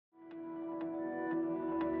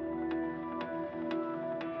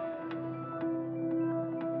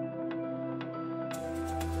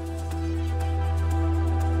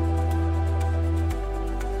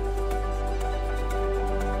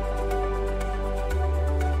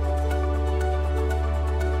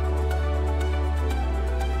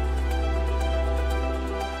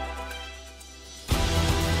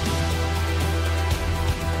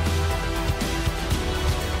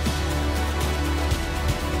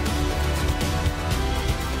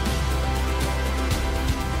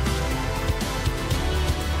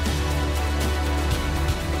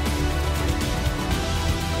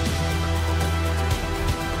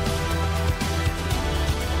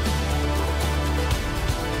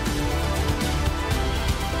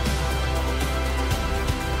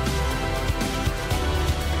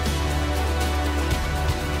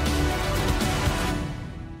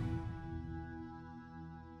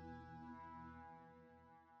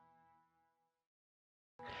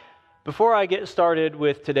Before I get started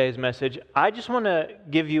with today's message, I just want to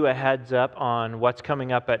give you a heads up on what's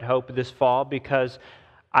coming up at Hope this fall, because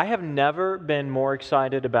I have never been more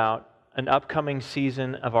excited about an upcoming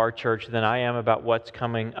season of our church than I am about what's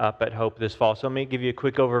coming up at Hope this fall. So let me give you a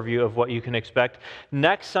quick overview of what you can expect.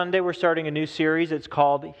 Next Sunday, we're starting a new series. It's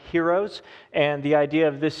called Heroes, and the idea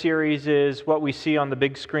of this series is what we see on the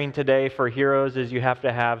big screen today for heroes is you have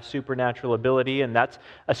to have supernatural ability, and that's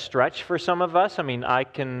a stretch for some of us. I mean,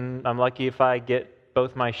 I'm lucky if I get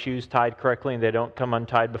both my shoes tied correctly and they don't come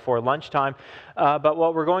untied before lunchtime. But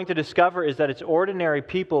what we're going to discover is that it's ordinary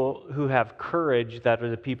people who have courage that are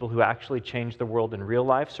the people who actually change the world in real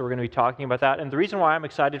life. So we're going to be talking about that. And the reason why I'm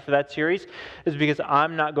excited for that series is because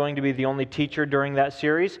I'm not going to be the only teacher during that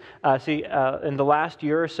series. In the last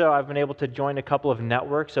year or so, I've been able to join a couple of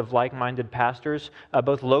networks of like-minded pastors,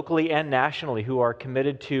 both locally and nationally, who are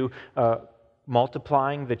committed to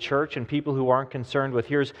multiplying the church, and people who aren't concerned with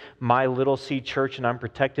here's my little C church and I'm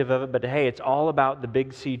protective of it, but hey, it's all about the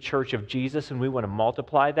big C church of Jesus and we want to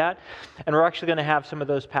multiply that. And we're actually going to have some of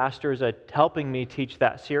those pastors helping me teach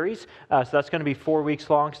that series. So that's going to be 4 weeks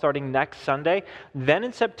long starting next Sunday. Then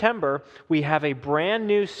in September, we have a brand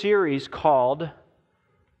new series called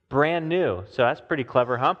Brand New. So that's pretty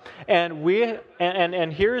clever, huh?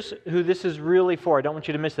 And here's who this is really for. I don't want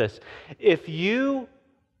you to miss this. If you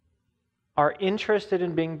are interested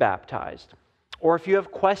in being baptized, or if you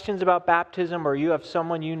have questions about baptism, or you have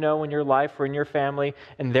someone you know in your life or in your family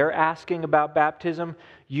and they're asking about baptism,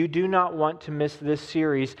 you do not want to miss this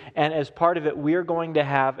series. And as part of it, we are going to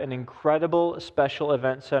have an incredible special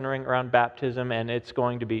event centering around baptism, and it's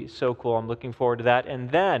going to be so cool. I'm looking forward to that. And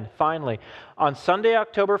then, finally, on Sunday,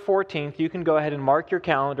 October 14th, you can go ahead and mark your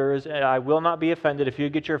calendars. I will not be offended if you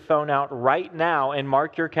get your phone out right now and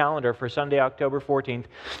mark your calendar for Sunday, October 14th.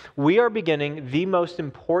 We are beginning the most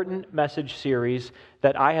important message series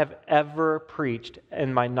that I have ever preached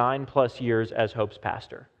in my 9+ years as Hope's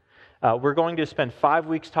pastor. We're going to spend 5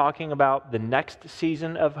 weeks talking about the next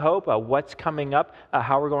season of Hope, what's coming up,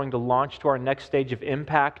 how we're going to launch to our next stage of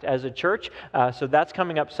impact as a church. So that's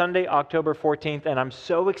coming up Sunday, October 14th, and I'm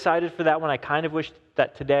so excited for that one. I kind of wish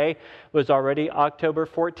that today was already October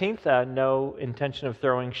 14th. No intention of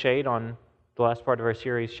throwing shade on the last part of our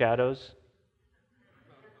series, Shadows.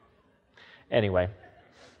 Anyway.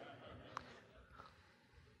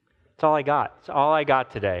 That's all I got. It's all I got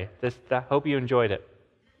today. I hope you enjoyed it.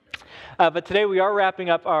 But today we are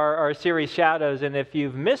wrapping up our series Shadows, and if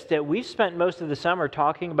you've missed it, we've spent most of the summer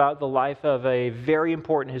talking about the life of a very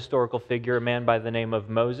important historical figure, a man by the name of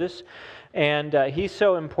Moses. And he's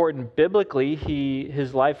so important biblically,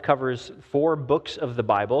 his life covers 4 books of the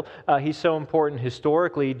Bible. He's so important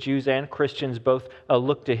historically, Jews and Christians both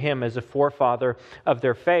look to him as a forefather of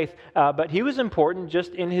their faith. But he was important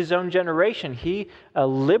just in his own generation. He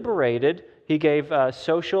gave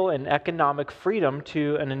social and economic freedom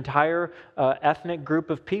to an entire ethnic group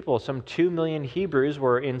of people. Some 2 million Hebrews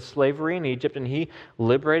were in slavery in Egypt, and he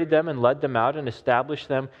liberated them and led them out and established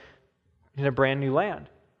them in a brand new land.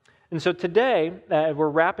 And so today, we're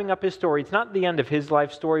wrapping up his story. It's not the end of his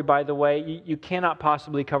life story, by the way. You cannot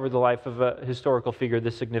possibly cover the life of a historical figure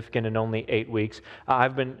this significant in only 8 weeks.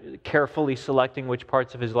 I've been carefully selecting which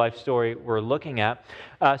parts of his life story we're looking at.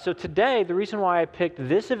 So today, the reason why I picked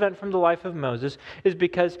this event from the life of Moses is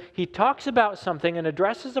because he talks about something and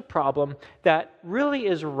addresses a problem that really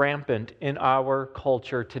is rampant in our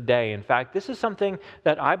culture today. In fact, this is something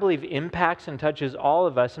that I believe impacts and touches all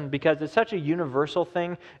of us, and because it's such a universal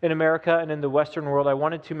thing in America and in the Western world, I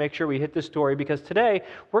wanted to make sure we hit this story, because today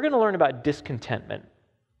we're going to learn about discontentment.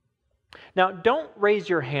 Now, don't raise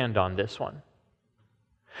your hand on this one,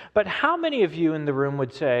 but how many of you in the room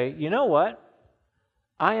would say, you know what?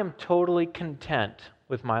 I am totally content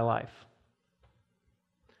with my life.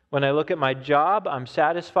 When I look at my job, I'm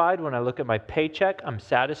satisfied. When I look at my paycheck, I'm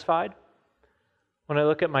satisfied. When I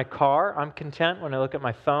look at my car, I'm content. When I look at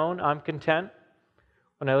my phone, I'm content.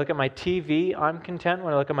 When I look at my TV, I'm content.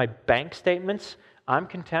 When I look at my bank statements, I'm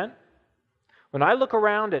content. When I look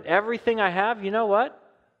around at everything I have, you know what?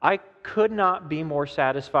 I could not be more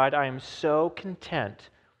satisfied. I am so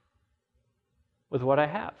content with what I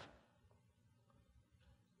have.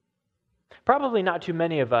 Probably not too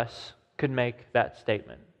many of us could make that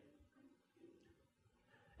statement.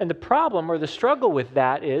 And the problem or the struggle with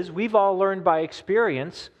that is we've all learned by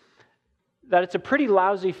experience that it's a pretty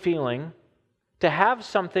lousy feeling to have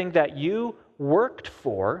something that you worked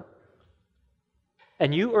for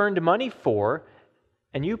and you earned money for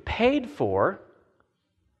and you paid for,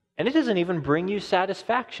 and it doesn't even bring you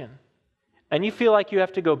satisfaction. And you feel like you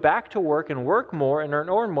have to go back to work and work more and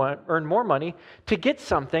earn more money to get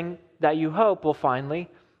something that you hope will finally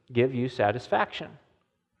give you satisfaction.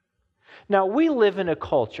 Now, we live in a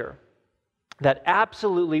culture that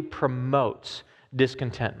absolutely promotes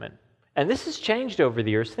discontentment. And this has changed over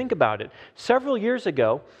the years. Think about it. Several years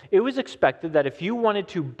ago, it was expected that if you wanted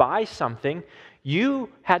to buy something, you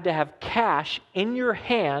had to have cash in your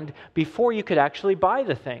hand before you could actually buy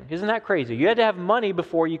the thing. Isn't that crazy? You had to have money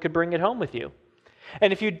before you could bring it home with you.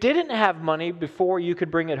 And if you didn't have money before you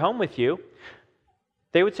could bring it home with you,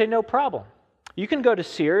 they would say, no problem. You can go to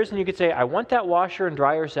Sears and you could say, I want that washer and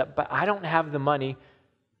dryer set, but I don't have the money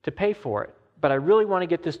to pay for it. But I really want to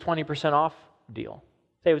get this 20% off deal.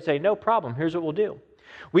 They would say, no problem. Here's what we'll do.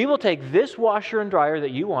 We will take this washer and dryer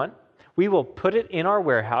that you want. We will put it in our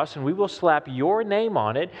warehouse and we will slap your name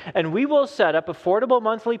on it and we will set up affordable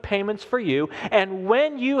monthly payments for you. And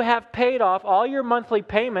when you have paid off all your monthly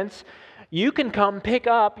payments, you can come pick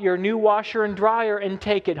up your new washer and dryer and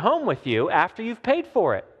take it home with you after you've paid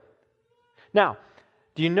for it. Now,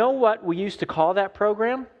 do you know what we used to call that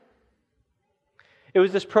program? It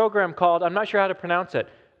was this program called, I'm not sure how to pronounce it,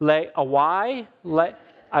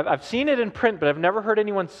 I've seen it in print, but I've never heard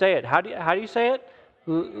anyone say it. How do you say it?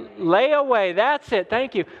 Layaway, that's it,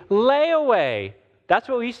 thank you. Layaway, that's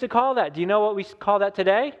what we used to call that. Do you know what we call that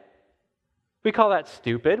today? We call that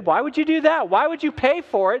stupid. Why would you do that? Why would you pay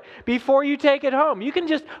for it before you take it home? You can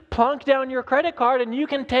just plunk down your credit card and you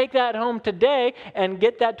can take that home today and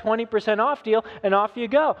get that 20% off deal and off you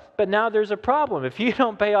go. But now there's a problem. If you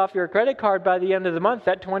don't pay off your credit card by the end of the month,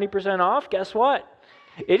 that 20% off, guess what?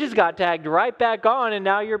 It just got tagged right back on and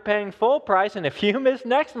now you're paying full price, and if you miss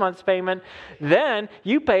next month's payment, then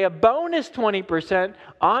you pay a bonus 20%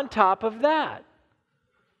 on top of that.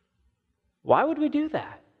 Why would we do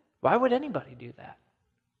that? Why would anybody do that?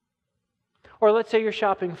 Or let's say you're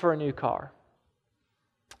shopping for a new car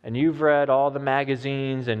and you've read all the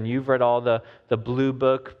magazines and you've read all the blue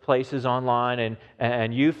book places online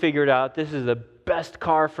and you figured out this is the best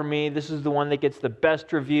car for me, this is the one that gets the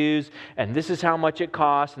best reviews, and this is how much it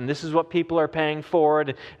costs, and this is what people are paying for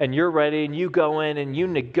it, and you're ready and you go in and you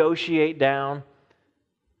negotiate down,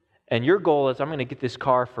 and your goal is, I'm going to get this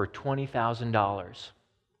car for $20,000.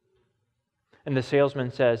 And the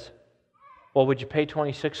salesman says, well, would you pay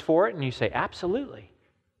 $26,000 for it? And you say, absolutely.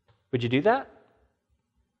 Would you do that?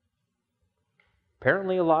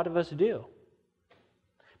 Apparently a lot of us do.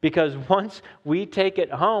 Because once we take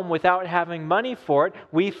it home without having money for it,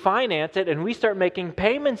 we finance it and we start making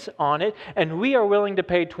payments on it, and we are willing to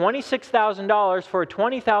pay $26,000 for a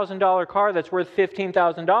 $20,000 car that's worth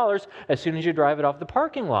 $15,000 as soon as you drive it off the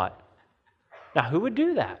parking lot. Now, who would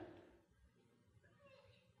do that?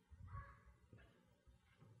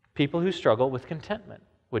 People who struggle with contentment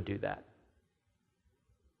would do that.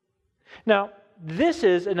 Now, this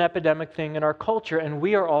is an epidemic thing in our culture, and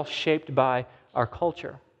we are all shaped by our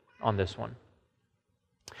culture on this one.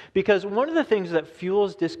 Because one of the things that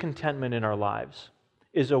fuels discontentment in our lives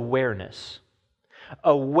is awareness.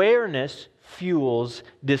 Awareness fuels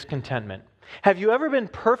discontentment. Have you ever been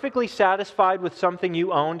perfectly satisfied with something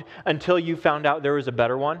you owned until you found out there was a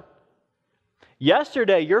better one?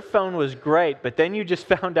 Yesterday, your phone was great, but then you just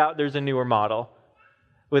found out there's a newer model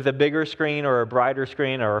with a bigger screen or a brighter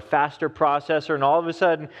screen or a faster processor, and all of a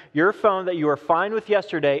sudden, your phone that you were fine with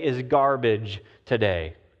yesterday is garbage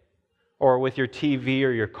today, or with your TV or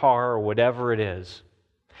your car or whatever it is.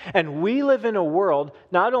 And we live in a world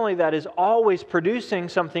not only that is always producing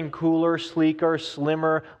something cooler, sleeker,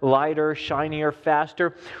 slimmer, lighter, shinier,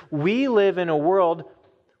 faster. We live in a world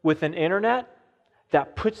with an internet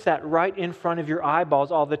that puts that right in front of your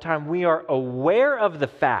eyeballs all the time. We are aware of the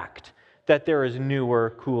fact that there is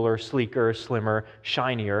newer, cooler, sleeker, slimmer,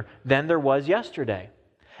 shinier than there was yesterday.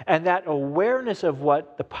 And that awareness of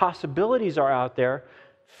what the possibilities are out there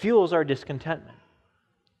fuels our discontentment.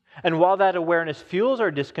 And while that awareness fuels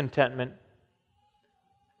our discontentment,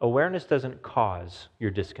 awareness doesn't cause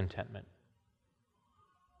your discontentment.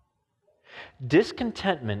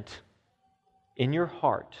 Discontentment in your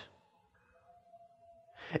heart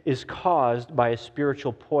is caused by a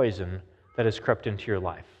spiritual poison that has crept into your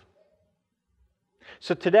life.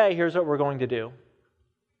 So today, here's what we're going to do.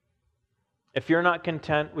 If you're not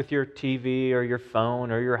content with your TV or your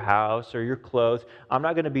phone or your house or your clothes, I'm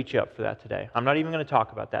not going to beat you up for that today. I'm not even going to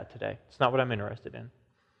talk about that today. It's not what I'm interested in.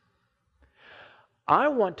 I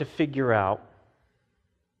want to figure out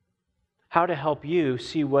how to help you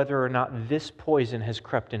see whether or not this poison has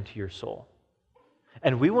crept into your soul.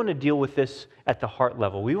 And we want to deal with this at the heart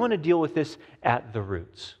level. We want to deal with this at the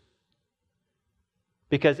roots.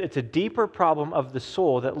 Because it's a deeper problem of the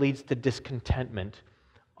soul that leads to discontentment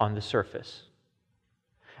on the surface.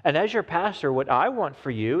 And as your pastor, what I want for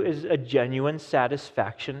you is a genuine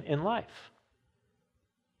satisfaction in life.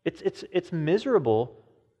 It's miserable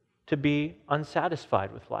to be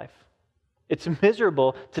unsatisfied with life. It's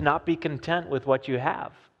miserable to not be content with what you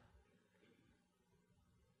have.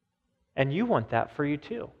 And you want that for you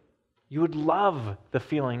too. You would love the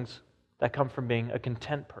feelings that come from being a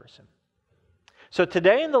content person. So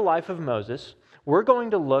today in the life of Moses, we're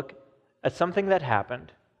going to look at something that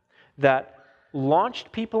happened that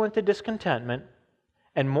launched people into discontentment,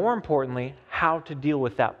 and more importantly, how to deal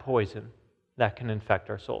with that poison that can infect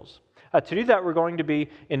our souls. To do that, we're going to be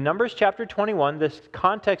in Numbers chapter 21. This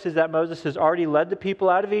context is that Moses has already led the people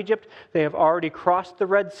out of Egypt. They have already crossed the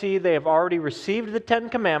Red Sea. They have already received the Ten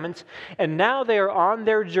Commandments. And now they are on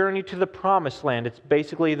their journey to the Promised Land. It's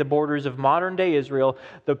basically the borders of modern-day Israel.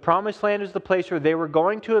 The Promised Land is the place where they were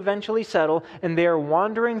going to eventually settle, and they are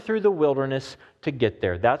wandering through the wilderness to get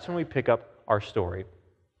there. That's when we pick up our story.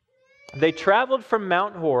 They traveled from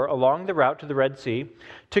Mount Hor along the route to the Red Sea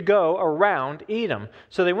to go around Edom.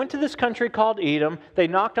 So they went to this country called Edom. They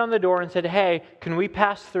knocked on the door and said, hey, can we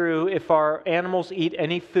pass through? If our animals eat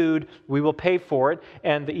any food, we will pay for it.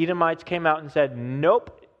 And the Edomites came out and said,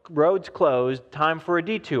 nope, road's closed, time for a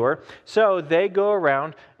detour. So they go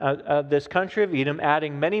around this country of Edom,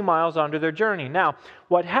 adding many miles onto their journey. Now,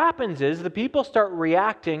 what happens is the people start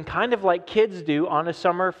reacting kind of like kids do on a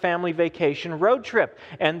summer family vacation road trip.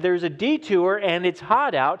 And there's a detour and it's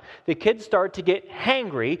hot out. The kids start to get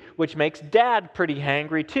hangry, which makes dad pretty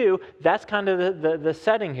hangry too. That's kind of the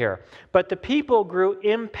setting here. But the people grew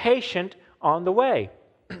impatient on the way.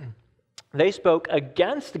 They spoke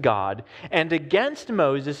against God and against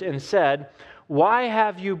Moses and said, why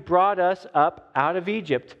have you brought us up out of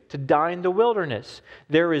Egypt to die in the wilderness?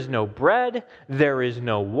 There is no bread, there is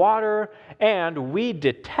no water, and we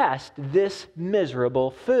detest this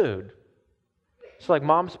miserable food. It's like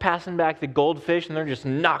mom's passing back the goldfish and they're just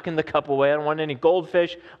knocking the cup away. I don't want any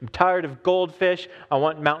goldfish. I'm tired of goldfish. I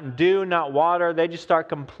want Mountain Dew, not water. They just start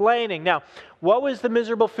complaining. Now, what was the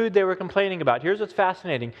miserable food they were complaining about? Here's what's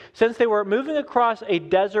fascinating. Since they were moving across a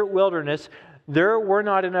desert wilderness, there were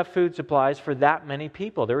not enough food supplies for that many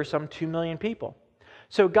people. There were some 2 million people.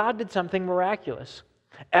 So God did something miraculous.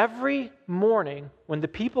 Every morning when the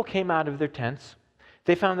people came out of their tents,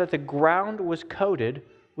 they found that the ground was coated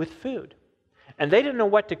with food. And they didn't know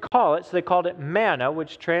what to call it, so they called it manna,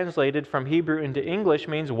 which translated from Hebrew into English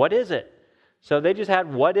means, what is it? So they just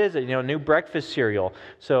had, what is it? New breakfast cereal.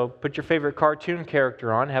 So put your favorite cartoon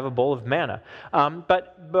character on, have a bowl of manna.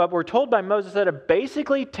 But we're told by Moses that it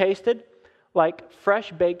basically tasted like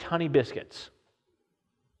fresh baked honey biscuits.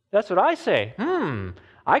 That's what I say.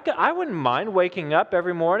 I wouldn't mind waking up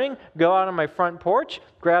every morning, go out on my front porch,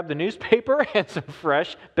 grab the newspaper and some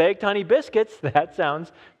fresh baked honey biscuits. That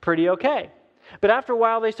sounds pretty okay. But after a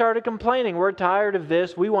while, they started complaining. We're tired of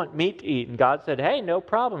this. We want meat to eat. And God said, hey, no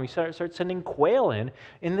problem. He started sending quail in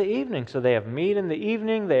the evening. So they have meat in the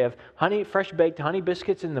evening. They have fresh baked honey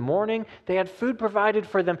biscuits in the morning. They had food provided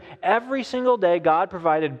for them every single day. God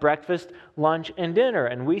provided breakfast, lunch, and dinner.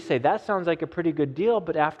 And we say, that sounds like a pretty good deal.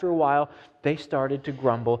 But after a while, they started to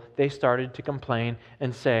grumble. They started to complain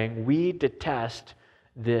and saying, we detest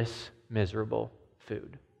this miserable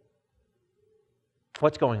food.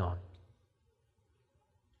 What's going on?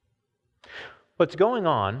 What's going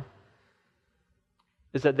on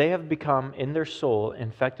is that they have become, in their soul,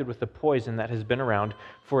 infected with a poison that has been around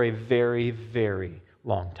for a very, very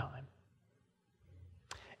long time.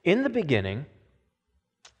 In the beginning,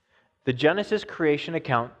 the Genesis creation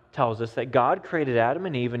account tells us that God created Adam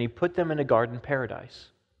and Eve and He put them in a garden paradise.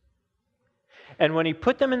 And when He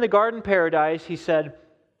put them in the garden paradise, He said,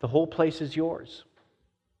 the whole place is yours.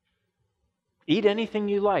 Eat anything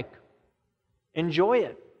you like. Enjoy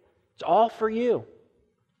it. It's all for you.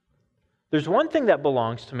 There's one thing that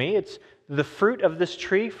belongs to me. It's the fruit of this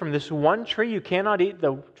tree. From this one tree, you cannot eat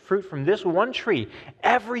the fruit from this one tree.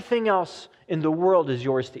 Everything else in the world is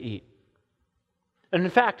yours to eat. And in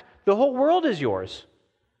fact, the whole world is yours.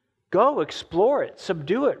 Go, explore it,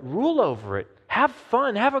 subdue it, rule over it. Have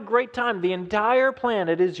fun, have a great time. The entire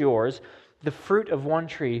planet is yours. The fruit of one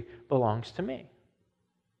tree belongs to me.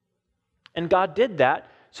 And God did that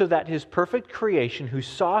so that His perfect creation, who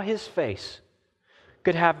saw His face,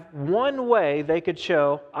 could have one way they could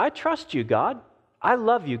show, I trust you, God. I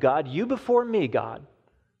love you, God. You before me, God.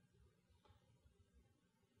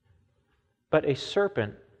 But a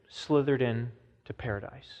serpent slithered into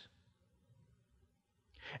paradise.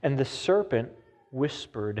 And the serpent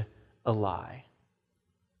whispered a lie.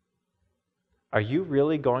 Are you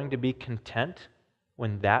really going to be content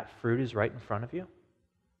when that fruit is right in front of you?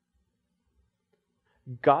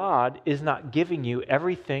 God is not giving you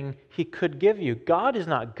everything He could give you. God is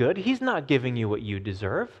not good. He's not giving you what you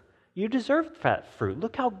deserve. You deserve that fruit.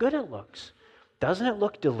 Look how good it looks. Doesn't it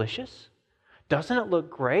look delicious? Doesn't it look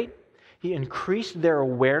great? He increased their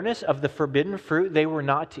awareness of the forbidden fruit they were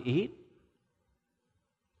not to eat.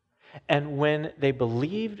 And when they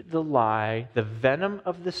believed the lie, the venom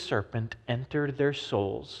of the serpent entered their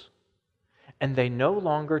souls. And they no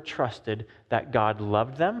longer trusted that God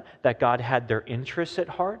loved them, that God had their interests at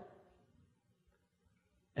heart.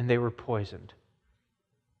 And they were poisoned.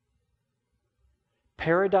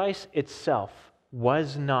 Paradise itself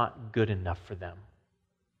was not good enough for them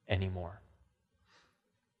anymore.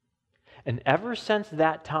 And ever since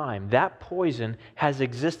that time, that poison has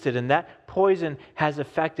existed, and that poison has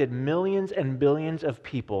affected millions and billions of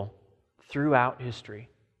people throughout history.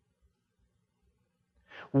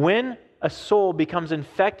 When a soul becomes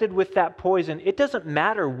infected with that poison, it doesn't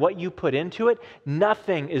matter what you put into it,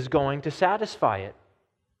 nothing is going to satisfy it.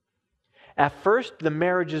 At first, the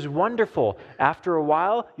marriage is wonderful. After a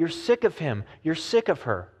while, you're sick of him, you're sick of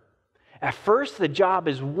her. At first, the job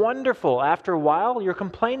is wonderful. After a while, you're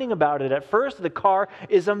complaining about it. At first, the car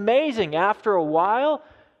is amazing. After a while,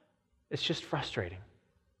 it's just frustrating.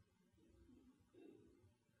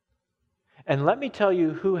 And let me tell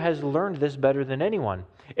you who has learned this better than anyone.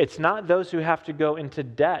 It's not those who have to go into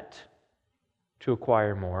debt to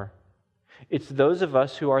acquire more. It's those of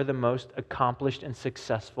us who are the most accomplished and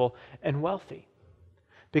successful and wealthy.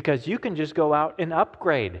 Because you can just go out and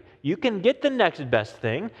upgrade. You can get the next best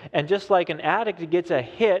thing, and just like an addict gets a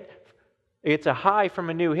hit, it's a high from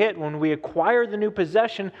a new hit. When we acquire the new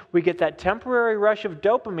possession, we get that temporary rush of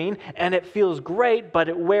dopamine, and it feels great, but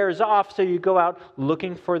it wears off, so you go out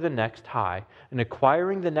looking for the next high and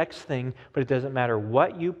acquiring the next thing, but it doesn't matter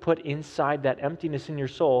what you put inside that emptiness in your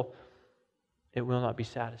soul, it will not be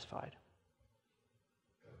satisfied.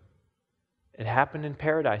 It happened in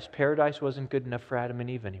paradise. Paradise wasn't good enough for Adam and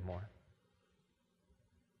Eve anymore.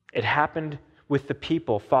 It happened with the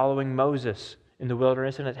people following Moses in the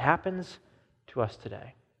wilderness, and it happens to us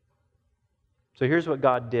today. So here's what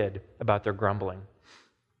God did about their grumbling.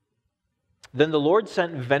 Then the Lord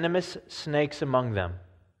sent venomous snakes among them.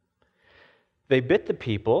 They bit the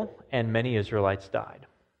people, and many Israelites died.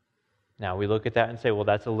 Now, we look at that and say, well,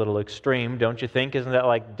 that's a little extreme, don't you think? Isn't that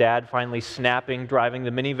like Dad finally snapping, driving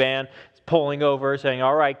the minivan, pulling over, saying,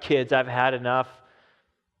 all right, kids, I've had enough?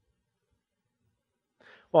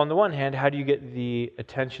 Well, on the one hand, how do you get the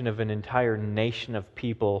attention of an entire nation of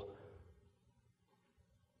people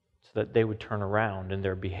so that they would turn around in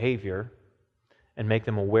their behavior and make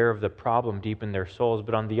them aware of the problem deep in their souls?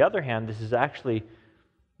 But on the other hand, this is actually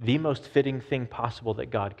the most fitting thing possible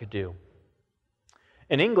that God could do.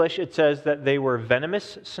 In English, it says that they were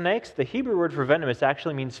venomous snakes. The Hebrew word for venomous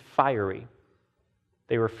actually means fiery.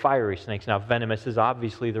 They were fiery snakes. Now, venomous is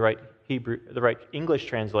obviously the right English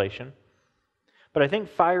translation. But I think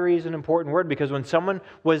fiery is an important word because when someone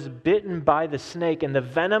was bitten by the snake and the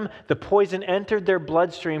venom, the poison entered their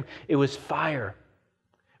bloodstream, it was fire.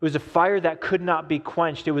 It was a fire that could not be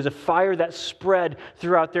quenched. It was a fire that spread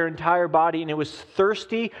throughout their entire body, and it was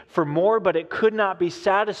thirsty for more, but it could not be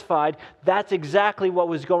satisfied. That's exactly what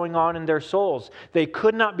was going on in their souls. They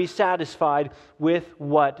could not be satisfied with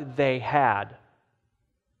what they had.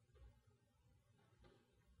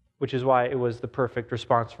 Which is why it was the perfect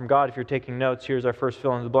response from God. If you're taking notes, here's our first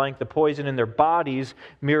fill in the blank. The poison in their bodies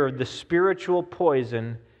mirrored the spiritual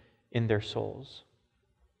poison in their souls.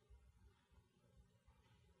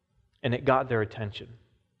 And it got their attention.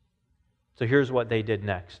 So here's what they did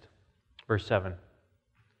next. Verse 7.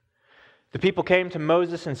 The people came to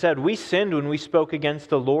Moses and said, "We sinned when we spoke against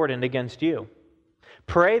the Lord and against you.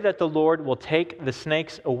 Pray that the Lord will take the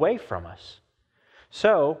snakes away from us."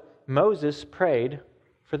 So Moses prayed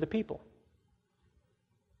for the people.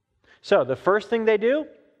 So the first thing they do,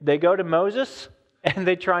 they go to Moses and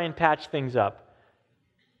they try and patch things up.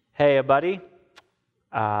 Hey, buddy,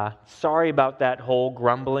 sorry about that whole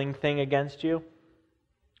grumbling thing against you.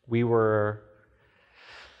 We were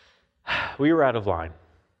out of line.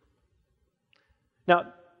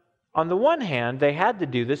 Now, on the one hand, they had to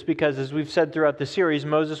do this because, as we've said throughout the series,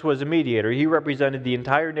 Moses was a mediator. He represented the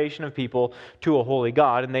entire nation of people to a holy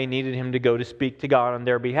God, and they needed him to go to speak to God on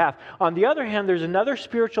their behalf. On the other hand, there's another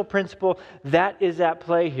spiritual principle that is at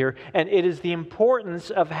play here, and it is the importance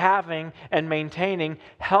of having and maintaining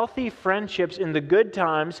healthy friendships in the good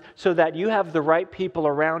times so that you have the right people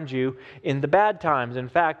around you in the bad times. In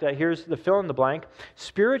fact, here's the fill in the blank.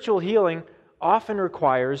 Spiritual healing often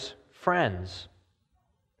requires friends.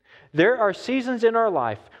 There are seasons in our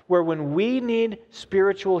life where when we need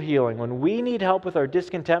spiritual healing, when we need help with our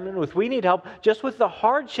discontentment, when we need help just with the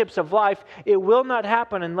hardships of life, it will not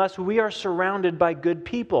happen unless we are surrounded by good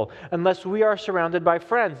people, unless we are surrounded by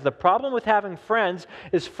friends. The problem with having friends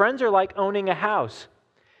is friends are like owning a house.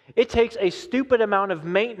 It takes a stupid amount of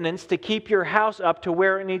maintenance to keep your house up to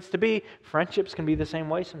where it needs to be. Friendships can be the same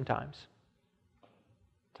way sometimes.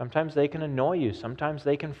 Sometimes they can annoy you. Sometimes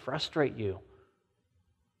they can frustrate you.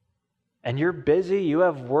 And you're busy, you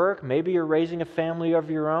have work, maybe you're raising a family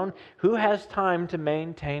of your own. Who has time to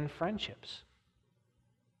maintain friendships?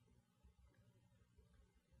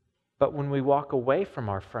 But when we walk away from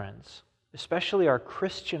our friends, especially our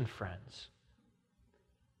Christian friends,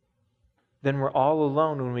 then we're all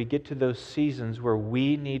alone when we get to those seasons where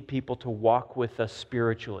we need people to walk with us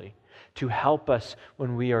spiritually, to help us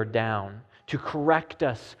when we are down, to correct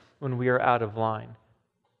us when we are out of line.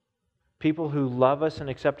 People who love us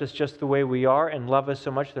and accept us just the way we are and love us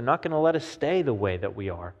so much, they're not going to let us stay the way that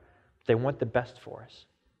we are. They want the best for us.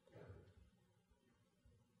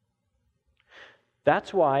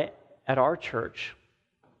 That's why at our church,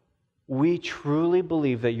 we truly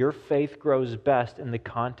believe that your faith grows best in the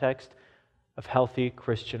context of healthy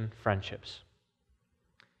Christian friendships.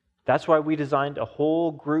 That's why we designed a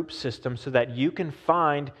whole group system so that you can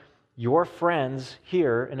find your friends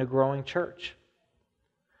here in a growing church.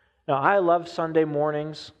 Now, I love Sunday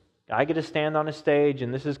mornings. I get to stand on a stage,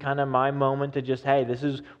 and this is kind of my moment to just, hey, this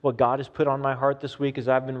is what God has put on my heart this week as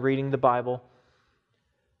I've been reading the Bible.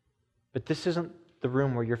 But this isn't the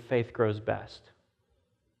room where your faith grows best.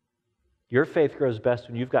 Your faith grows best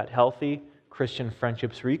when you've got healthy Christian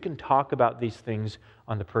friendships where you can talk about these things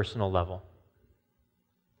on the personal level.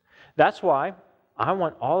 That's why I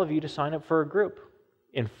want all of you to sign up for a group.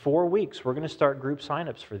 In 4 weeks, we're going to start group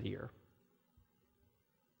signups for the year.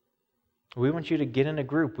 We want you to get in a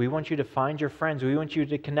group. We want you to find your friends. We want you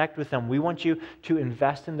to connect with them. We want you to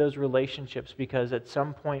invest in those relationships because at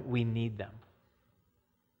some point we need them.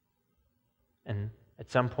 And at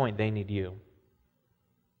some point they need you.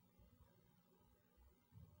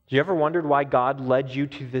 Do you ever wondered why God led you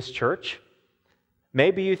to this church?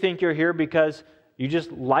 Maybe you think you're here because you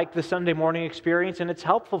just like the Sunday morning experience and it's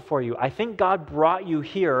helpful for you. I think God brought you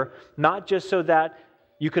here not just so that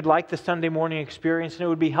you could like the Sunday morning experience and it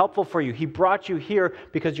would be helpful for you. He brought you here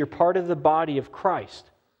because you're part of the body of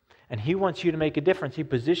Christ. And He wants you to make a difference. He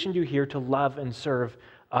positioned you here to love and serve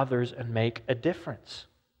others and make a difference.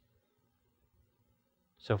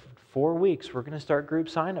 So for 4 weeks, we're going to start group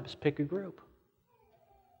signups. Pick a group.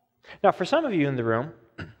 Now, for some of you in the room,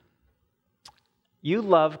 you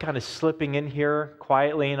love kind of slipping in here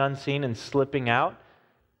quietly and unseen and slipping out.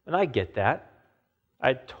 And I get that.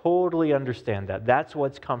 I totally understand that. That's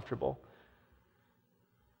what's comfortable.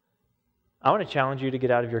 I want to challenge you to get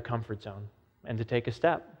out of your comfort zone and to take a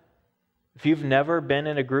step. If you've never been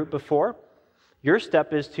in a group before, your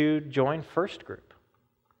step is to join First Group.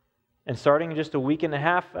 And starting in just a week and a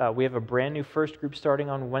half, we have a brand new First Group starting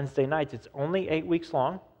on Wednesday nights. It's only 8 weeks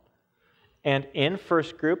long. And in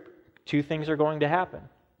First Group, 2 things are going to happen.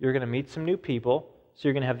 You're going to meet some new people, so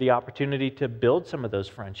you're going to have the opportunity to build some of those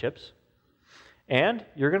friendships. And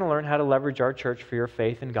you're going to learn how to leverage our church for your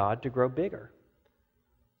faith in God to grow bigger.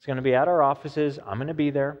 It's going to be at our offices. I'm going to be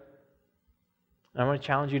there. And I want to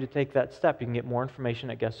challenge you to take that step. You can get more information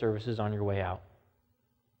at guest services on your way out.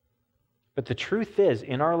 But the truth is,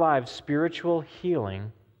 in our lives, spiritual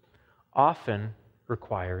healing often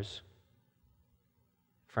requires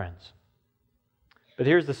friends. But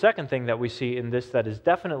here's the second thing that we see in this that is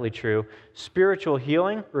definitely true. Spiritual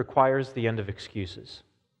healing requires the end of excuses.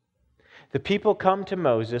 The people come to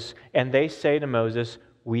Moses and they say to Moses,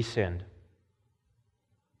 we sinned.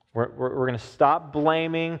 We're going to stop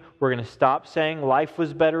blaming. We're going to stop saying life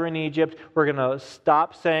was better in Egypt. We're going to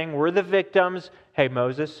stop saying we're the victims. Hey,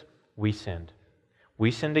 Moses, we sinned.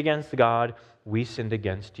 We sinned against God. We sinned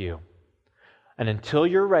against you. And until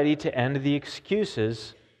you're ready to end the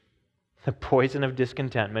excuses, the poison of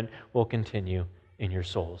discontentment will continue in your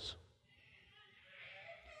souls.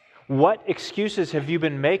 What excuses have you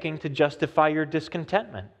been making to justify your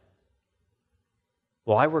discontentment?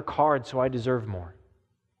 Well, I work hard, so I deserve more.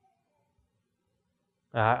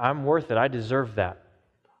 I'm worth it. I deserve that.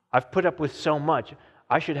 I've put up with so much.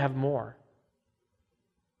 I should have more.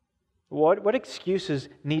 What excuses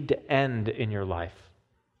need to end in your life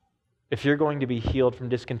if you're going to be healed from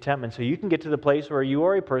discontentment so you can get to the place where you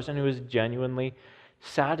are a person who is genuinely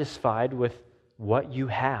satisfied with what you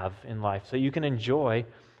have in life, so you can enjoy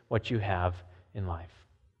what you have in life.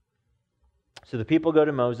 So the people go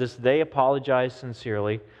to Moses, they apologize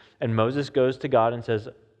sincerely, and Moses goes to God and says,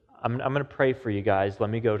 I'm going to pray for you guys. Let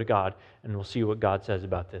me go to God, and we'll see what God says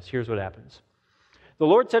about this. Here's what happens. The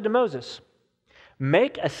Lord said to Moses,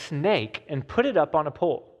 make a snake and put it up on a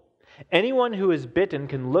pole. Anyone who is bitten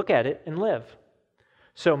can look at it and live.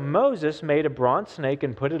 So Moses made a bronze snake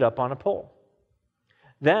and put it up on a pole.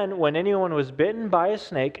 Then, when anyone was bitten by a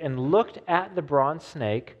snake and looked at the bronze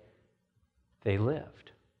snake, they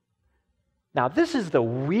lived. Now, this is the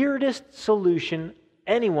weirdest solution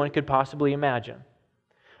anyone could possibly imagine.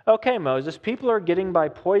 Okay, Moses, people are getting by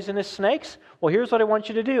poisonous snakes. Well, here's what I want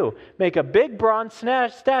you to do. Make a big bronze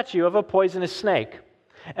statue of a poisonous snake.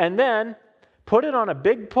 And then put it on a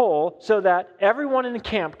big pole so that everyone in the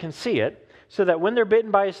camp can see it, so that when they're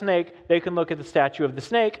bitten by a snake, they can look at the statue of the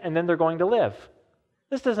snake, and then they're going to live.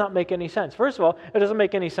 This does not make any sense. First of all, it doesn't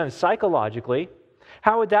make any sense psychologically.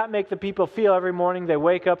 How would that make the people feel every morning? They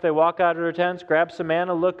wake up, they walk out of their tents, grab some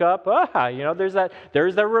manna, look up.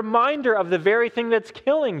 There's the reminder of the very thing that's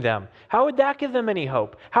killing them. How would that give them any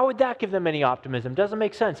hope? How would that give them any optimism? Doesn't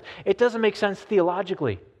make sense. It doesn't make sense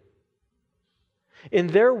theologically. In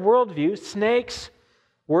their worldview, snakes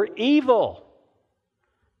were evil.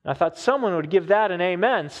 I thought someone would give that an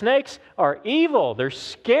amen. Snakes are evil. They're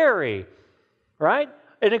scary, right?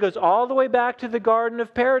 And it goes all the way back to the Garden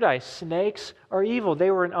of Paradise. Snakes are evil.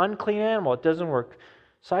 They were an unclean animal. It doesn't work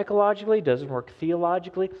psychologically, it doesn't work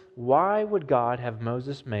theologically. Why would God have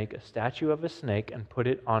Moses make a statue of a snake and put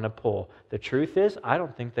it on a pole? The truth is, I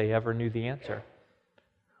don't think they ever knew the answer.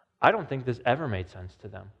 I don't think this ever made sense to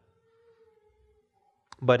them.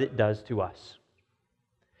 But it does to us.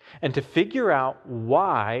 And to figure out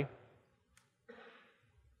why,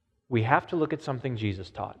 we have to look at something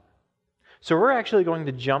Jesus taught. So we're actually going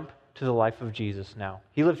to jump to the life of Jesus now.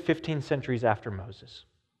 He lived 15 centuries after Moses.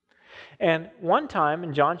 And one time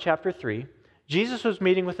in John chapter 3, Jesus was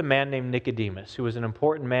meeting with a man named Nicodemus, who was an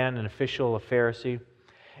important man, an official, a Pharisee.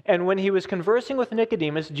 And when he was conversing with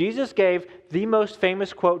Nicodemus, Jesus gave the most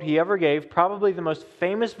famous quote he ever gave, probably the most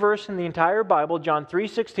famous verse in the entire Bible, John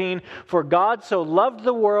 3:16, "For God so loved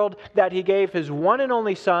the world that he gave his one and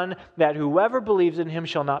only Son, that whoever believes in him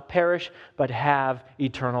shall not perish, but have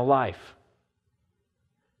eternal life."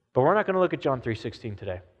 But we're not going to look at John 3:16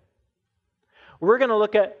 today. We're going to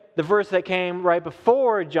look at the verse that came right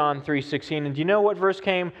before John 3:16. And do you know what verse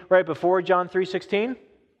came right before John 3:16?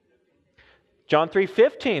 John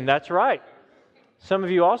 3:15, that's right. Some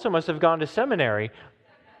of you also must have gone to seminary.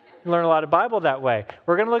 You learn a lot of Bible that way.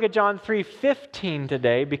 We're going to look at John 3:15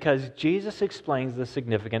 today because Jesus explains the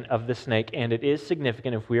significance of the snake, and it is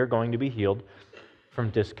significant if we are going to be healed from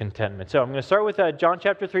discontentment. So I'm going to start with John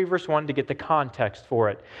chapter 3, verse 1 to get the context for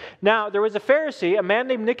it. Now, there was a Pharisee, a man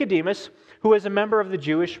named Nicodemus, who was a member of the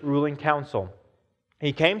Jewish ruling council.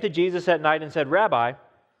 He came to Jesus at night and said, "Rabbi,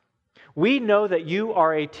 we know that you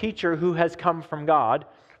are a teacher who has come from God,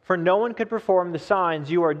 for no one could perform the signs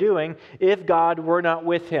you are doing if God were not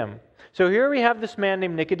with him." So here we have this man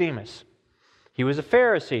named Nicodemus. He was a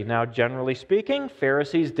Pharisee. Now, generally speaking,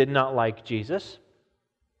 Pharisees did not like Jesus.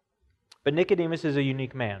 But Nicodemus is a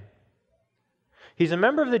unique man. He's a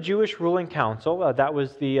member of the Jewish ruling council. That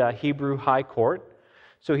was the Hebrew high court.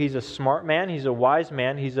 So he's a smart man, he's a wise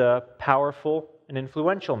man, he's a powerful and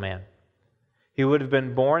influential man. He would have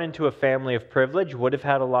been born into a family of privilege, would have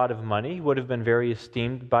had a lot of money, would have been very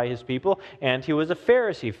esteemed by his people, and he was a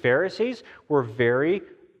Pharisee. Pharisees were very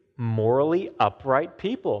morally upright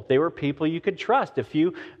people. They were people you could trust. If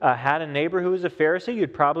you had a neighbor who was a Pharisee,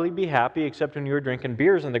 you'd probably be happy, except when you were drinking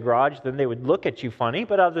beers in the garage, then they would look at you funny.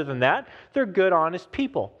 But other than that, they're good, honest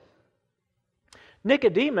people.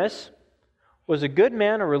 Nicodemus was a good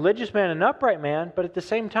man, a religious man, an upright man, but at the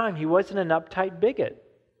same time, he wasn't an uptight bigot.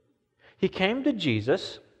 He came to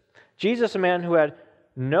Jesus, a man who had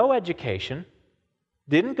no education,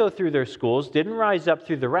 didn't go through their schools, didn't rise up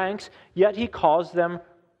through the ranks, yet he calls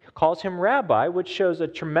him rabbi, which shows a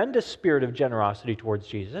tremendous spirit of generosity towards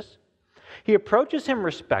Jesus. He approaches him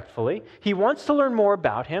respectfully. He wants to learn more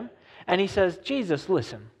about him. And he says, "Jesus,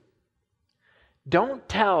 listen, don't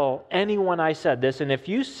tell anyone I said this. And if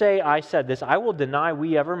you say I said this, I will deny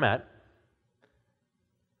we ever met.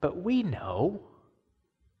 But we know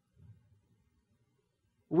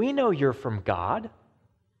you're from God.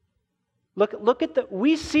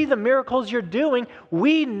 We see the miracles you're doing.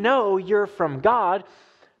 We know you're from God.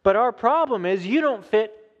 But our problem is you don't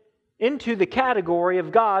fit into the category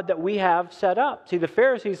of God that we have set up." See, the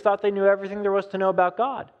Pharisees thought they knew everything there was to know about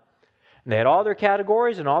God. And they had all their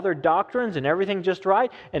categories and all their doctrines and everything just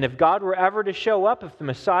right. And if God were ever to show up, if the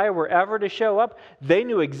Messiah were ever to show up, they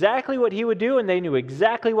knew exactly what he would do and they knew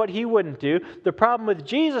exactly what he wouldn't do. The problem with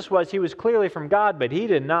Jesus was he was clearly from God, but he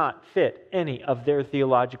did not fit any of their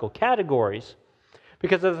theological categories.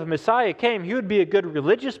 Because if the Messiah came, he would be a good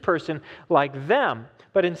religious person like them.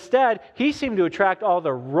 But instead, he seemed to attract all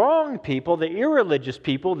the wrong people, the irreligious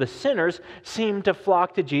people, the sinners seemed to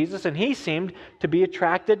flock to Jesus, and he seemed to be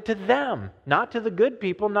attracted to them, not to the good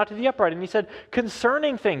people, not to the upright. And he said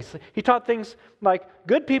concerning things, he taught things like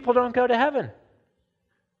good people don't go to heaven.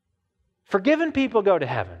 Forgiven people go to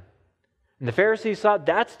heaven. And the Pharisees thought,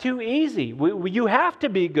 that's too easy. You have to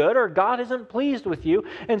be good or God isn't pleased with you.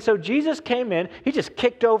 And so Jesus came in. He just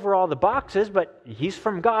kicked over all the boxes, but he's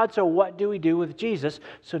from God, so what do we do with Jesus?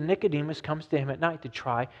 So Nicodemus comes to him at night to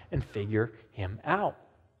try and figure him out.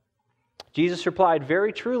 Jesus replied,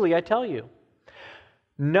 very truly, I tell you,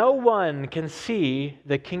 no one can see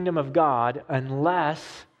the kingdom of God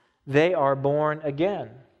unless they are born again.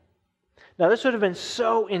 Now, this would have been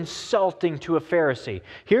so insulting to a Pharisee.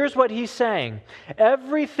 Here's what he's saying.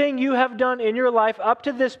 Everything you have done in your life up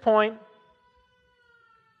to this point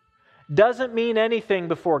doesn't mean anything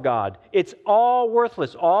before God. It's all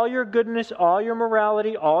worthless. All your goodness, all your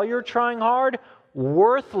morality, all your trying hard,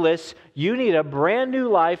 worthless. You need a brand new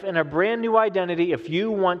life and a brand new identity if you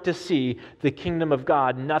want to see the kingdom of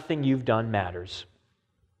God. Nothing you've done matters.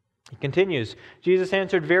 He continues, Jesus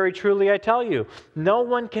answered, very truly I tell you, no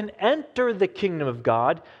one can enter the kingdom of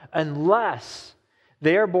God unless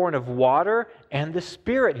they are born of water and the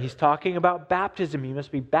Spirit. He's talking about baptism. You must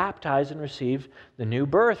be baptized and receive the new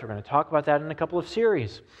birth. We're going to talk about that in a couple of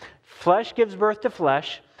series. Flesh gives birth to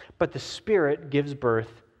flesh, but the Spirit gives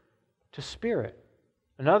birth to spirit.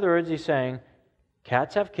 In other words, he's saying,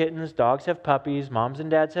 cats have kittens, dogs have puppies, moms and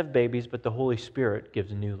dads have babies, but the Holy Spirit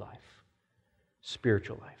gives a new life,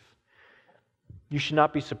 spiritual life. You should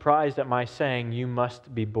not be surprised at my saying, you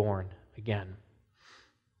must be born again.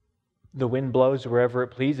 The wind blows wherever it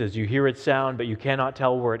pleases. You hear its sound, but you cannot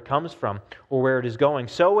tell where it comes from or where it is going.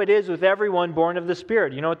 So it is with everyone born of the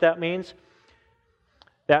Spirit. You know what that means?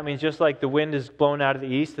 That means just like the wind is blown out of the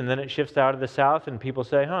east and then it shifts out of the south and people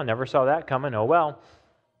say, never saw that coming. Oh, well.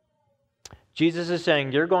 Jesus is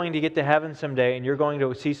saying you're going to get to heaven someday and you're going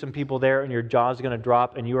to see some people there and your jaw's going to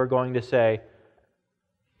drop and you are going to say,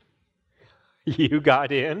 you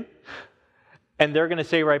got in? And they're going to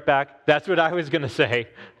say right back, that's what I was going to say.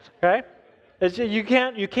 Okay? You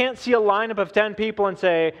can't see a lineup of 10 people and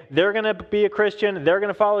say, they're going to be a Christian, they're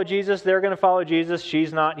going to follow Jesus, they're going to follow Jesus,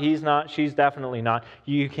 she's not, he's not, she's definitely not.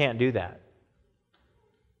 You can't do that.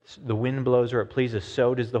 The wind blows where it pleases,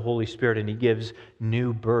 so does the Holy Spirit, and He gives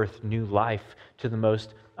new birth, new life to the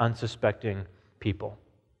most unsuspecting people.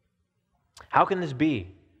 How can this be?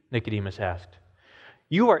 Nicodemus asked.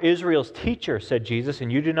 You are Israel's teacher, said Jesus,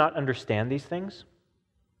 and you do not understand these things?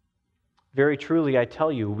 Very truly, I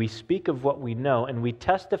tell you, we speak of what we know, and we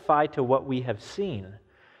testify to what we have seen.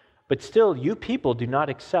 But still, you people do not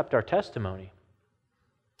accept our testimony.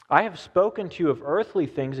 I have spoken to you of earthly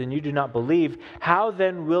things, and you do not believe. How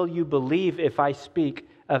then will you believe if I speak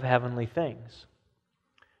of heavenly things?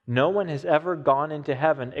 No one has ever gone into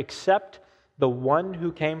heaven except the one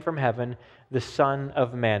who came from heaven, the Son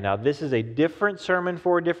of Man. Now, this is a different sermon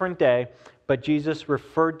for a different day, but Jesus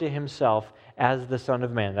referred to Himself as the Son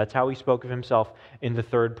of Man. That's how He spoke of Himself in the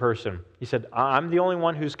third person. He said, I'm the only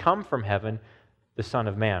one who's come from heaven, the Son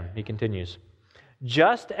of Man. He continues,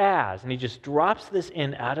 just as, and He just drops this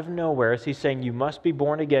in out of nowhere as He's saying, you must be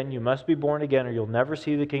born again, or you'll never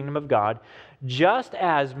see the kingdom of God. Just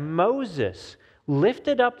as Moses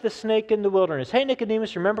lifted up the snake in the wilderness. Hey,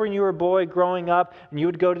 Nicodemus, remember when you were a boy growing up and you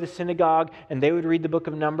would go to the synagogue and they would read the book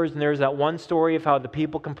of Numbers and there was that one story of how the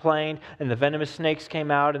people complained and the venomous snakes came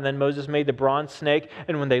out and then Moses made the bronze snake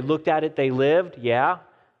and when they looked at it, they lived? Yeah?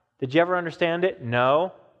 Did you ever understand it?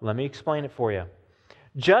 No? Let me explain it for you.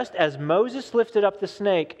 Just as Moses lifted up the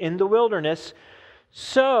snake in the wilderness,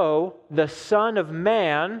 so the Son of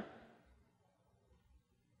Man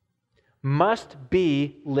must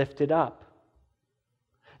be lifted up,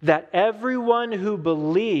 that everyone who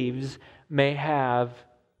believes may have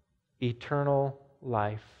eternal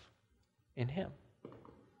life in Him.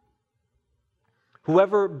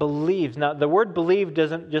 Whoever believes, now the word believe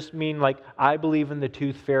doesn't just mean like I believe in the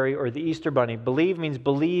tooth fairy or the Easter bunny. Believe means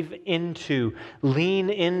believe into, lean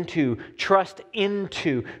into, trust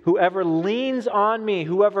into. Whoever leans on me,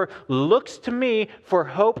 whoever looks to me for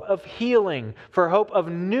hope of healing, for hope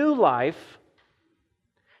of new life,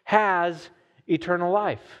 has eternal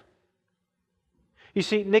life. You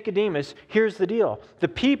see, Nicodemus, here's the deal. The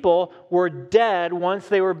people were dead once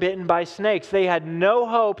they were bitten by snakes. They had no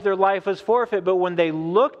hope. Their life was forfeit. But when they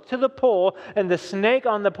looked to the pole and the snake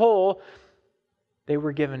on the pole, they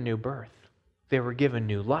were given new birth. They were given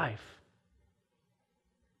new life.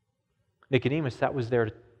 Nicodemus, that was there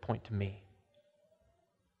to point to me.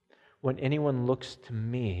 when anyone looks to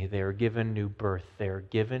me, they are given new birth. They are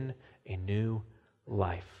given a new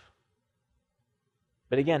life.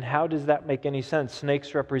 But again, how does that make any sense?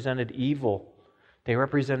 Snakes represented evil. They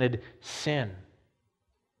represented sin.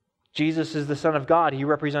 Jesus is the Son of God. He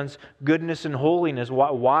represents goodness and holiness.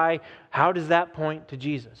 Why? How does that point to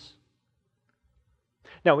Jesus?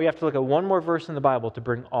 Now, we have to look at one more verse in the Bible to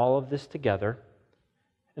bring all of this together.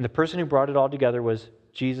 And the person who brought it all together was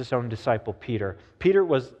Jesus' own disciple, Peter. Peter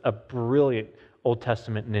was a brilliant Old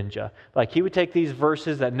Testament ninja. Like, he would take these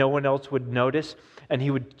verses that no one else would notice, and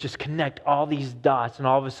he would just connect all these dots, and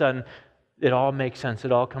all of a sudden, it all makes sense.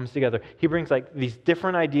 It all comes together. He brings like these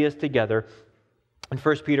different ideas together in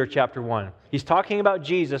 1 Peter chapter 1. He's talking about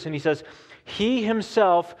Jesus, and he says, He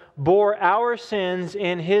Himself bore our sins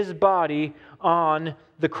in His body on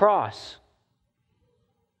the cross.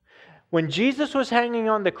 When Jesus was hanging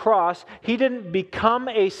on the cross, He didn't become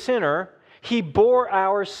a sinner. He bore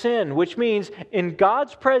our sin, which means in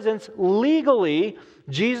God's presence, legally,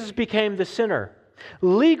 Jesus became the sinner.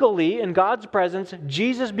 Legally, in God's presence,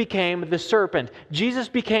 Jesus became the serpent. Jesus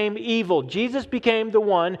became evil. Jesus became the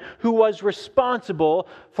one who was responsible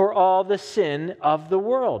for all the sin of the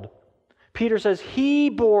world. Peter says He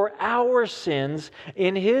bore our sins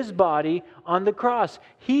in His body on the cross.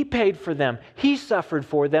 He paid for them. He suffered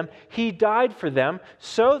for them. He died for them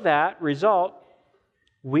so that, result,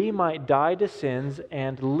 we might die to sins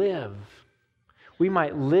and live. We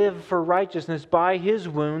might live for righteousness. By His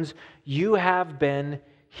wounds, you have been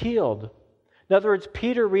healed. In other words,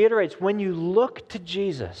 Peter reiterates, when you look to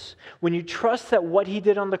Jesus, when you trust that what He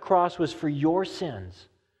did on the cross was for your sins,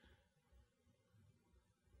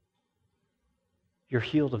 you're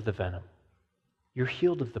healed of the venom. You're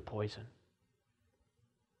healed of the poison.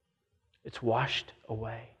 It's washed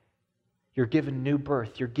away. You're given new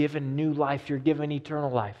birth. You're given new life. You're given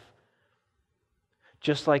eternal life.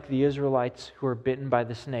 Just like the Israelites who were bitten by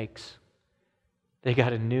the snakes, they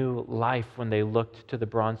got a new life when they looked to the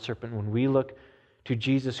bronze serpent. When we look to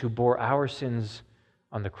Jesus who bore our sins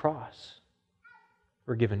on the cross,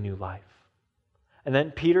 we're given new life. And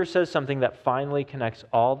then Peter says something that finally connects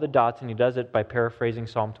all the dots, and he does it by paraphrasing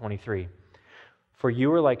Psalm 23. For you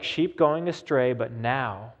were like sheep going astray, but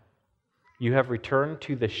now you have returned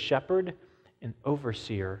to the shepherd and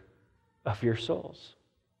overseer of your souls.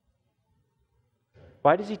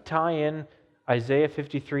 Why does he tie in Isaiah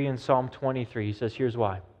 53 and Psalm 23? He says, here's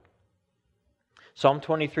why. Psalm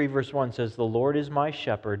 23 verse 1 says, the Lord is my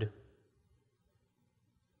shepherd,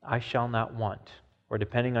 I shall not want. Or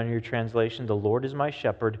depending on your translation, the Lord is my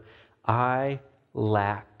shepherd, I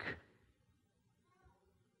lack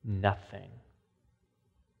nothing.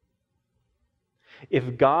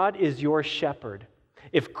 If God is your shepherd,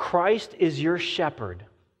 if Christ is your shepherd,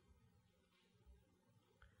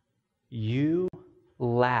 you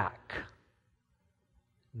lack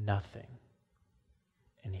nothing.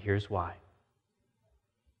 And here's why.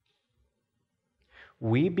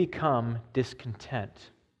 We become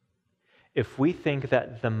discontent if we think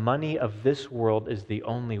that the money of this world is the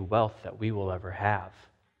only wealth that we will ever have.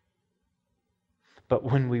 But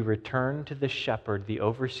when we return to the shepherd, the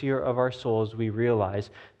overseer of our souls, we realize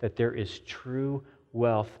that there is true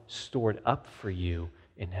wealth stored up for you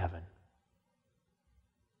in heaven.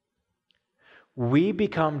 We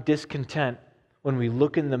become discontent when we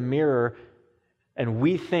look in the mirror and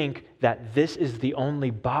we think that this is the only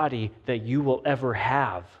body that you will ever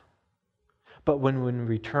have. But when we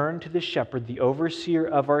return to the shepherd, the overseer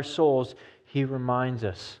of our souls, he reminds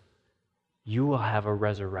us, you will have a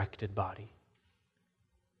resurrected body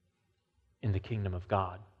in the kingdom of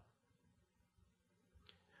God.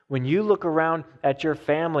 When you look around at your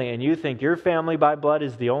family and you think your family by blood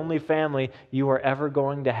is the only family you are ever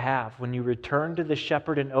going to have, when you return to the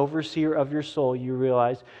shepherd and overseer of your soul, you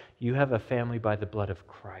realize you have a family by the blood of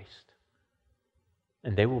Christ.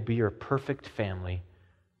 And they will be your perfect family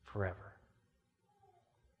forever.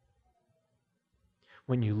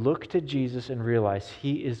 When you look to Jesus and realize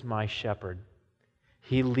He is my shepherd,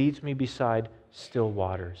 He leads me beside still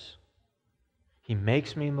waters. He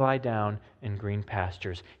makes me lie down in green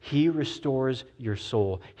pastures. He restores your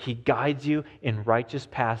soul. He guides you in righteous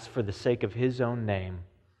paths for the sake of His own name.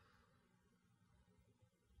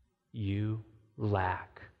 You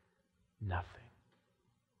lack nothing.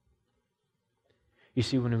 You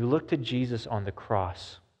see, when we look to Jesus on the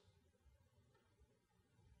cross,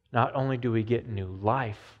 not only do we get new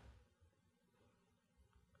life,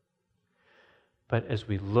 but as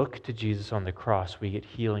we look to Jesus on the cross, we get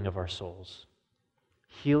healing of our souls.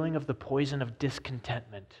 Healing of the poison of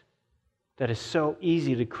discontentment that is so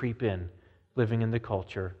easy to creep in living in the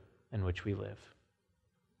culture in which we live.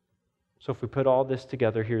 So if we put all this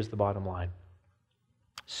together, here's the bottom line.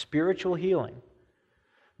 Spiritual healing,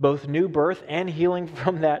 both new birth and healing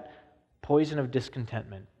from that poison of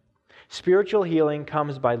discontentment. Spiritual healing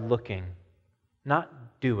comes by looking, not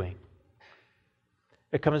doing.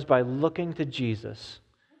 It comes by looking to Jesus,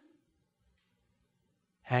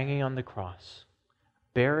 hanging on the cross,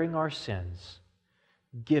 bearing our sins,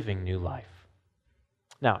 giving new life.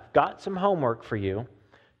 Now, I've got some homework for you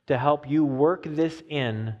to help you work this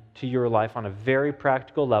in to your life on a very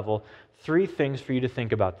practical level. 3 things for you to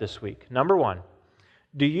think about this week. Number 1,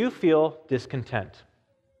 do you feel discontent?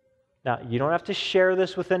 Now, you don't have to share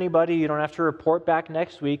this with anybody. You don't have to report back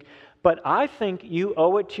next week. But I think you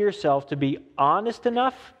owe it to yourself to be honest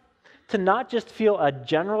enough to not just feel a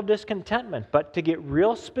general discontentment, but to get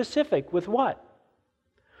real specific with what?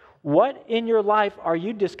 What in your life are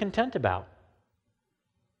you discontent about?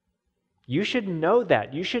 You should know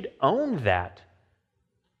that. You should own that.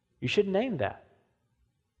 You should name that.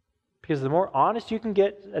 Because the more honest you can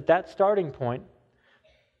get at that starting point,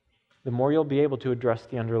 the more you'll be able to address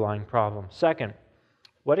the underlying problem. Second,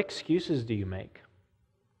 what excuses do you make?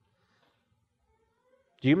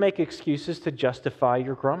 Do you make excuses to justify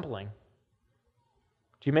your grumbling?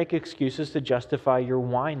 Do you make excuses to justify your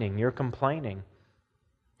whining, your complaining?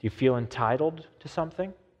 Do you feel entitled to something?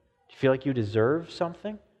 Do you feel like you deserve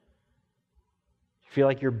something? Do you feel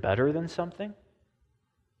like you're better than something?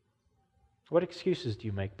 What excuses do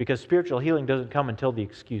you make? Because spiritual healing doesn't come until the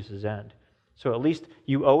excuses end. So at least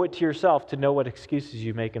you owe it to yourself to know what excuses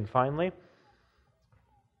you make. And finally,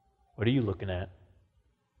 what are you looking at?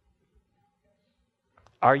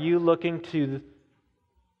 Are you looking to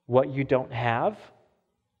what you don't have?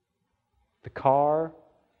 The car,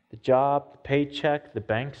 the job, the paycheck, the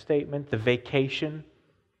bank statement, the vacation?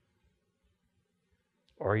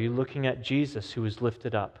 Or are you looking at Jesus who was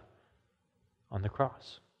lifted up on the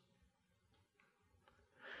cross?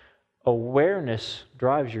 Awareness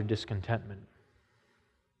drives your discontentment,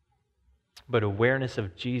 but awareness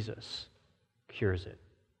of Jesus cures it.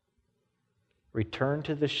 Return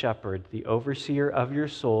to the shepherd, the overseer of your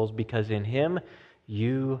souls, because in him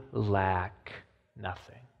you lack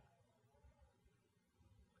nothing.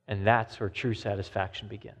 And that's where true satisfaction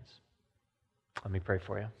begins. Let me pray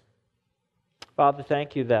for you. Father,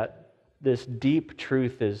 thank you that this deep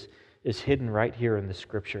truth is hidden right here in the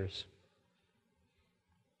Scriptures.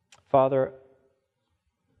 Father,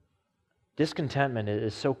 discontentment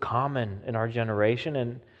is so common in our generation,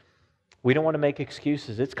 and we don't want to make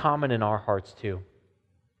excuses. It's common in our hearts too,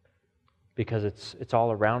 because it's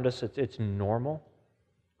all around us. It's normal.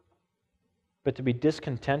 But to be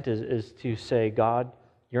discontent is to say, God,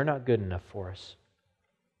 you're not good enough for us.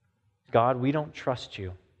 God, we don't trust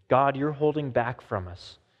you. God, you're holding back from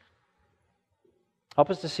us. Help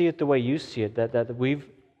us to see it the way you see it, that we've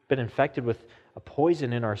been infected with a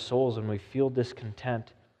poison in our souls and we feel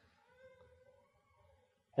discontent.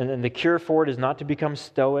 And then the cure for it is not to become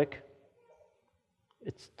stoic.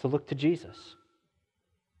 It's to look to Jesus.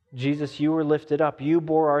 Jesus, you were lifted up. You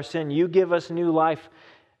bore our sin. You give us new life.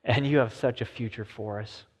 And you have such a future for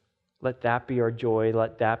us. Let that be our joy.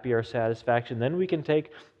 Let that be our satisfaction. Then we can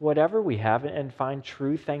take whatever we have and find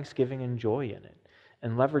true thanksgiving and joy in it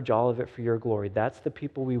and leverage all of it for your glory. That's the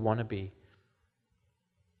people we want to be.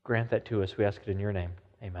 Grant that to us. We ask it in your name.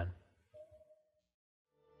 Amen.